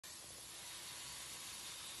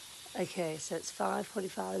Okay, so it's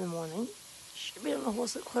 5:45 in the morning. Should be on the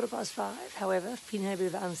horse at 5:15. However, been having a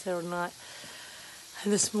bit of an unsettled night.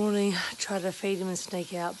 And this morning, I tried to feed him and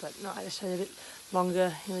sneak out, but no, I just had a bit longer.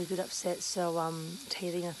 He was a bit upset, so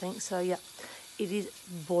teething, I think. So yeah, it is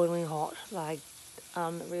boiling hot. Like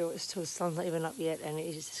real, it's still sun's not even up yet, and it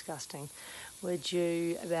is just disgusting. We're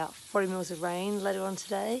due about 40 mils of rain later on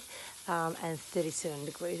today, and 37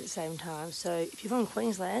 degrees at the same time. So if you're from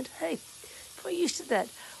Queensland, hey, we're used to that.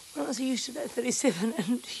 We're not so used to that 37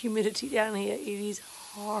 and humidity down here. It is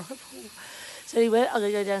horrible. So anyway, I'm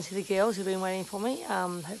going to go down and see the girls who've been waiting for me.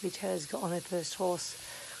 Hopefully Taylor's got on her first horse.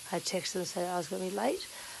 I texted them and said I was going to be late.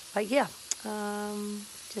 But yeah,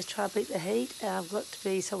 just try to beat the heat. I've got to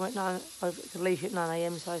be somewhere at 9, I've got to leave here at 9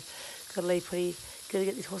 a.m, so I've got to leave pretty good to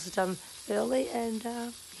get these horses done early, and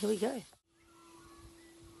here we go.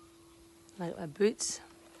 I got my boots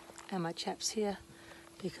and my chaps here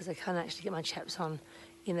because I can't actually get my chaps on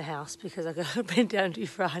in the house because I've got to bend down too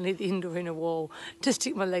far. I need the indoor inner wall to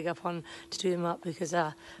stick my leg up on to do them up because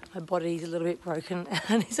my body's a little bit broken and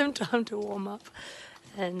I need some time to warm up.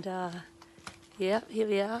 And yeah, here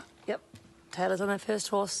we are. Yep, Taylor's on her first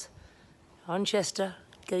horse on Chester,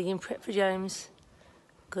 getting in prep for James.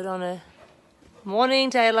 Good on her.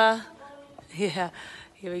 Morning, Taylor. Yeah,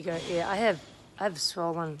 here we go. Yeah, I have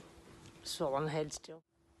swollen head still.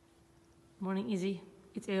 Morning, Izzy.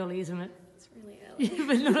 It's early, isn't it? It's really early.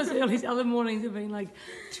 But not as early as other mornings have been like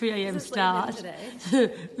 3 a.m. start.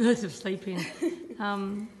 Lots of sleeping.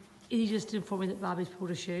 Izzy just informed me that Barbie's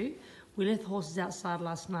pulled a shoe. We left the horses outside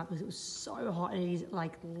last night because it was so hot and it is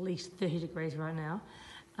like at least 30 degrees right now.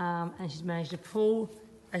 And she's managed to pull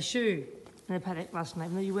a shoe in the paddock last night,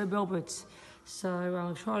 even though you wear bell boots. So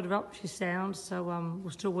we tried her up, she's sound, so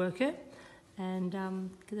we'll still work it and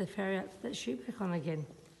get the ferry out for that shoe back on again.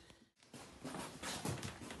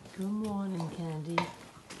 Good morning, Candy.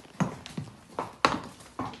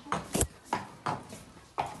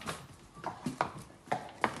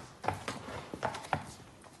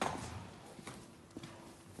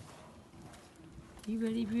 You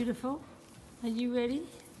ready, beautiful? Are you ready?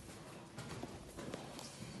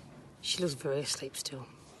 She looks very asleep still.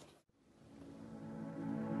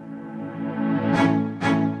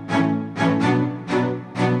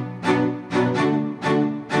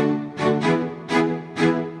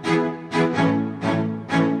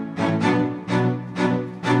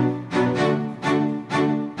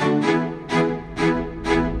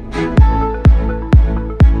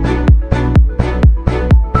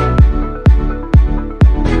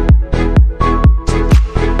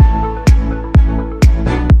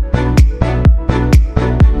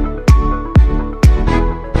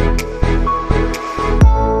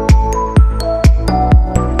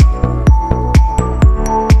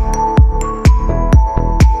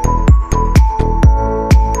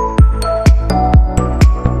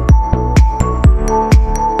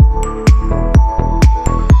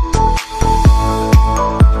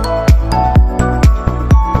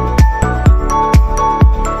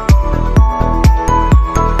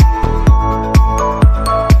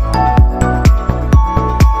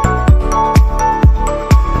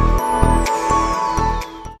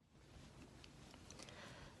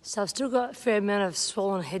 So I've still got a fair amount of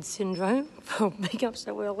swollen head syndrome from being up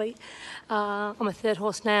so early. I'm a third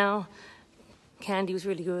horse now. Candy was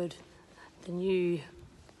really good. The new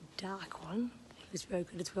dark one was very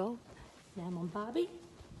good as well. Now I'm on Barbie.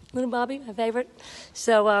 Little Barbie, my favourite.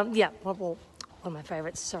 So yeah, well, one of my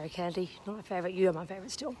favourites. Sorry, Candy, not my favourite. You are my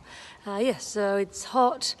favourite still. Yeah, so it's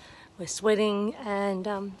hot. We're sweating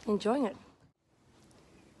and enjoying it.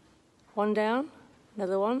 One down,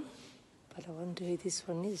 another one. But I wonder who this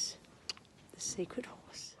one is, the secret horse.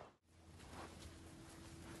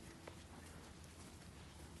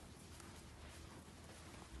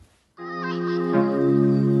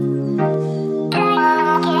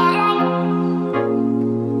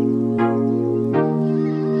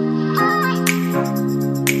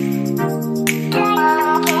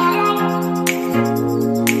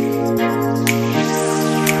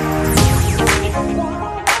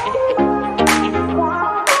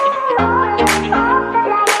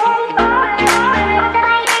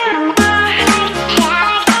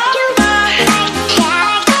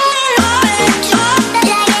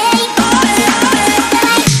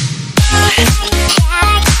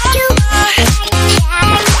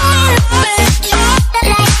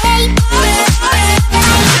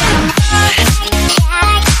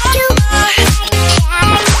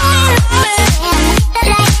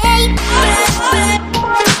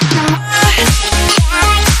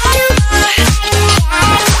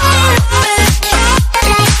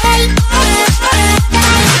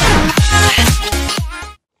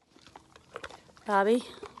 Barbie,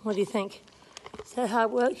 what do you think? Is that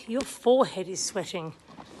hard work? Your forehead is sweating.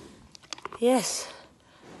 Yes,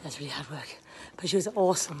 that's really hard work. But she was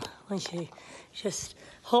awesome, wasn't she? Just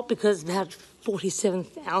hot because it's about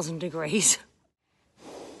 47,000 degrees.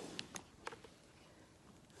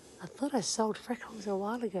 I thought I sold Freckles a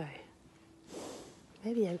while ago.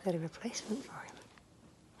 Maybe I've got a replacement for him.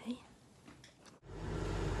 Hey?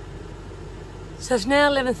 So it's now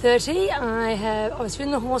 11:30. I was with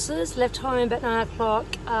the horses, left home about 9 o'clock.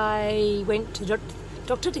 I went to the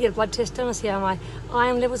doctor to get a blood test done to see how my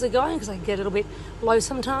iron levels are going because I can get a little bit low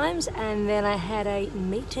sometimes. And then I had a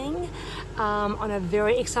meeting on a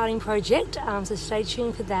very exciting project, so stay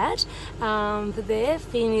tuned for that. For there,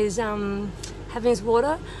 Finn is having his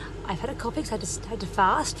water. I've had a coffee because I had to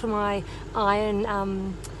fast for my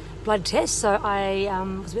iron blood test, so I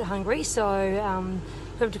was a bit hungry, so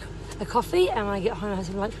grabbed a coffee, and when I get home I have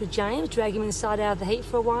some lunch with James, drag him inside out of the heat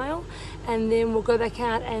for a while, and then we'll go back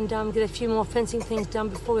out and get a few more fencing things done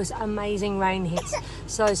before this amazing rain hits.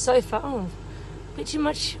 So far, oh, a bit too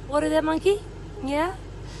much water there, monkey? Yeah?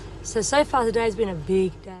 So far today's been a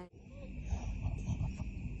big day.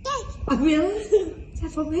 Oh, really? Is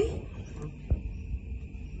that for me?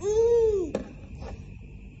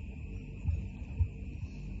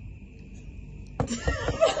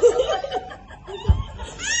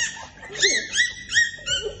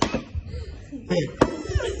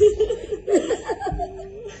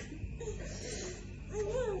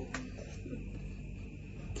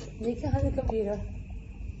 You can't have the computer.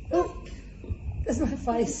 Oh, that's my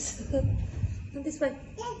face. Not this way.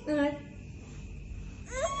 No, no.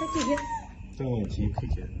 Don't do it. 这个问题可以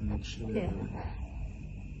解，吃的。 Yeah.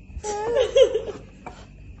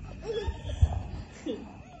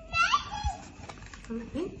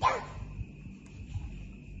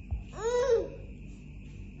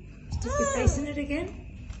 Stick your face in it again?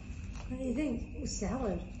 What do you think? Oh,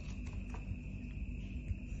 salad.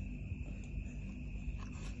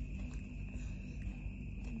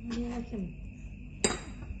 What do you reckon?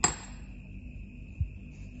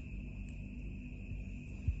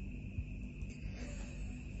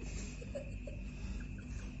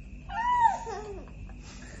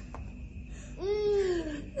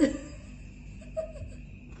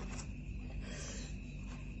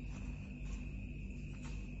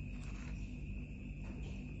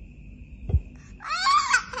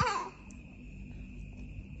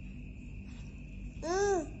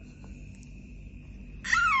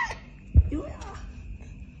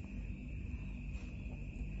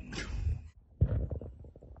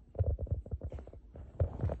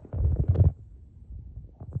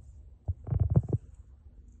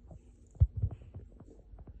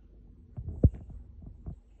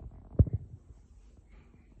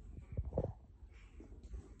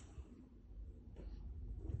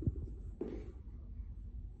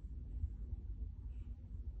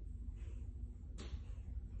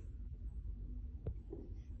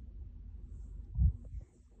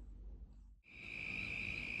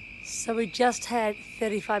 So we just had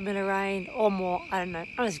 35-minute rain or more, I don't know,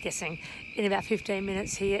 I'm just guessing, in about 15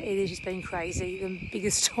 minutes here. It has just been crazy, the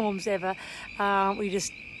biggest storms ever. We're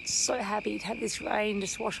just so happy to have this rain,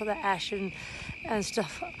 just wash all the ash and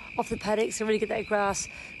stuff off the paddocks and really get that grass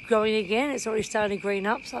growing again. It's already starting to green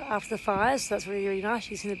up after the fires, so that's really, really nice.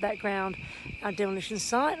 You see in the background our demolition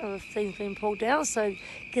site of things being pulled down, so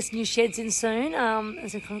get some new sheds in soon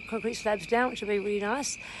and some concrete slabs down, which will be really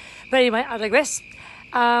nice. But anyway, I digress.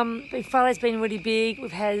 But Friday's been really big.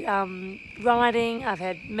 We've had riding, I've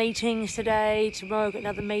had meetings today. Tomorrow I've got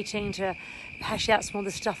another meeting to hash out some of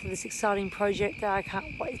the stuff for this exciting project that I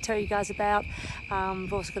can't wait to tell you guys about.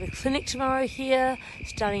 We've also got a clinic tomorrow here,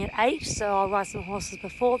 starting at 8, so I'll ride some horses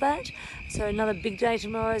before that. So another big day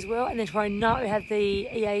tomorrow as well. And then tomorrow night we have the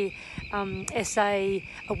EA SA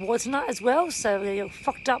Awards night as well, so we're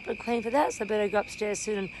fucked up and clean for that, so I better go upstairs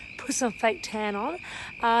soon and put some fake tan on.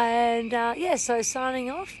 And yeah, so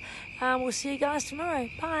signing off. We'll see you guys tomorrow.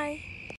 Bye.